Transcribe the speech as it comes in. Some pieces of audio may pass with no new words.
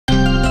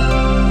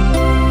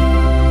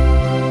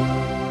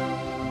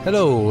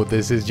Hello,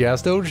 this is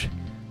Jasdoge,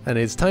 and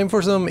it's time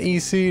for some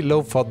easy,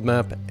 low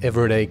FODMAP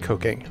everyday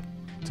cooking.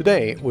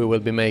 Today we will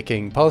be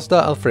making pasta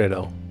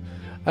Alfredo.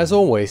 As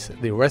always,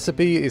 the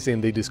recipe is in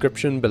the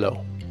description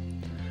below.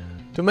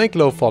 To make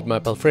low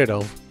FODMAP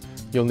Alfredo,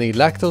 you'll need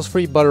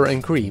lactose-free butter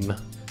and cream,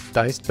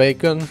 diced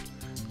bacon,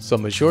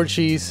 some mature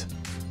cheese,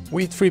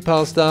 wheat-free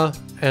pasta,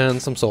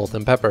 and some salt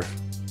and pepper.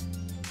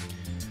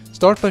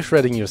 Start by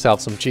shredding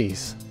yourself some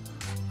cheese.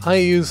 I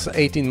use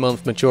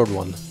 18-month matured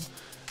one,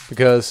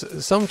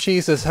 because some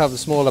cheeses have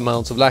small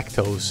amounts of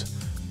lactose,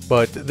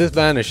 but this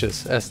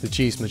vanishes as the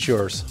cheese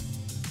matures.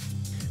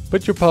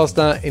 Put your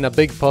pasta in a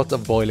big pot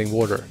of boiling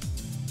water.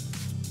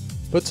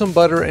 Put some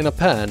butter in a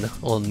pan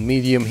on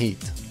medium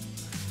heat.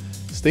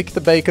 Stick the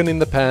bacon in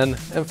the pan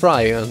and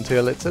fry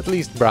until it's at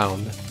least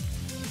browned.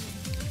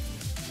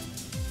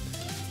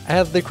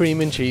 Add the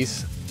cream and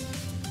cheese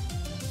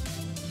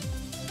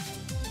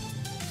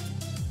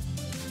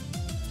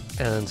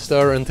and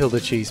stir until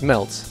the cheese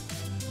melts.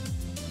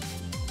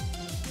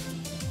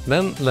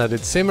 Then let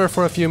it simmer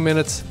for a few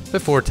minutes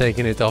before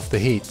taking it off the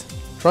heat.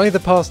 Fry the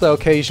pasta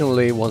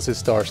occasionally once it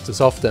starts to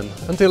soften,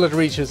 until it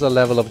reaches a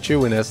level of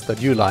chewiness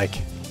that you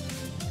like.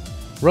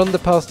 Run the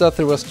pasta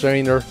through a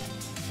strainer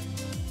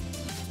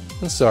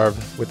and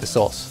serve with the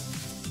sauce.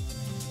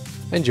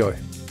 Enjoy!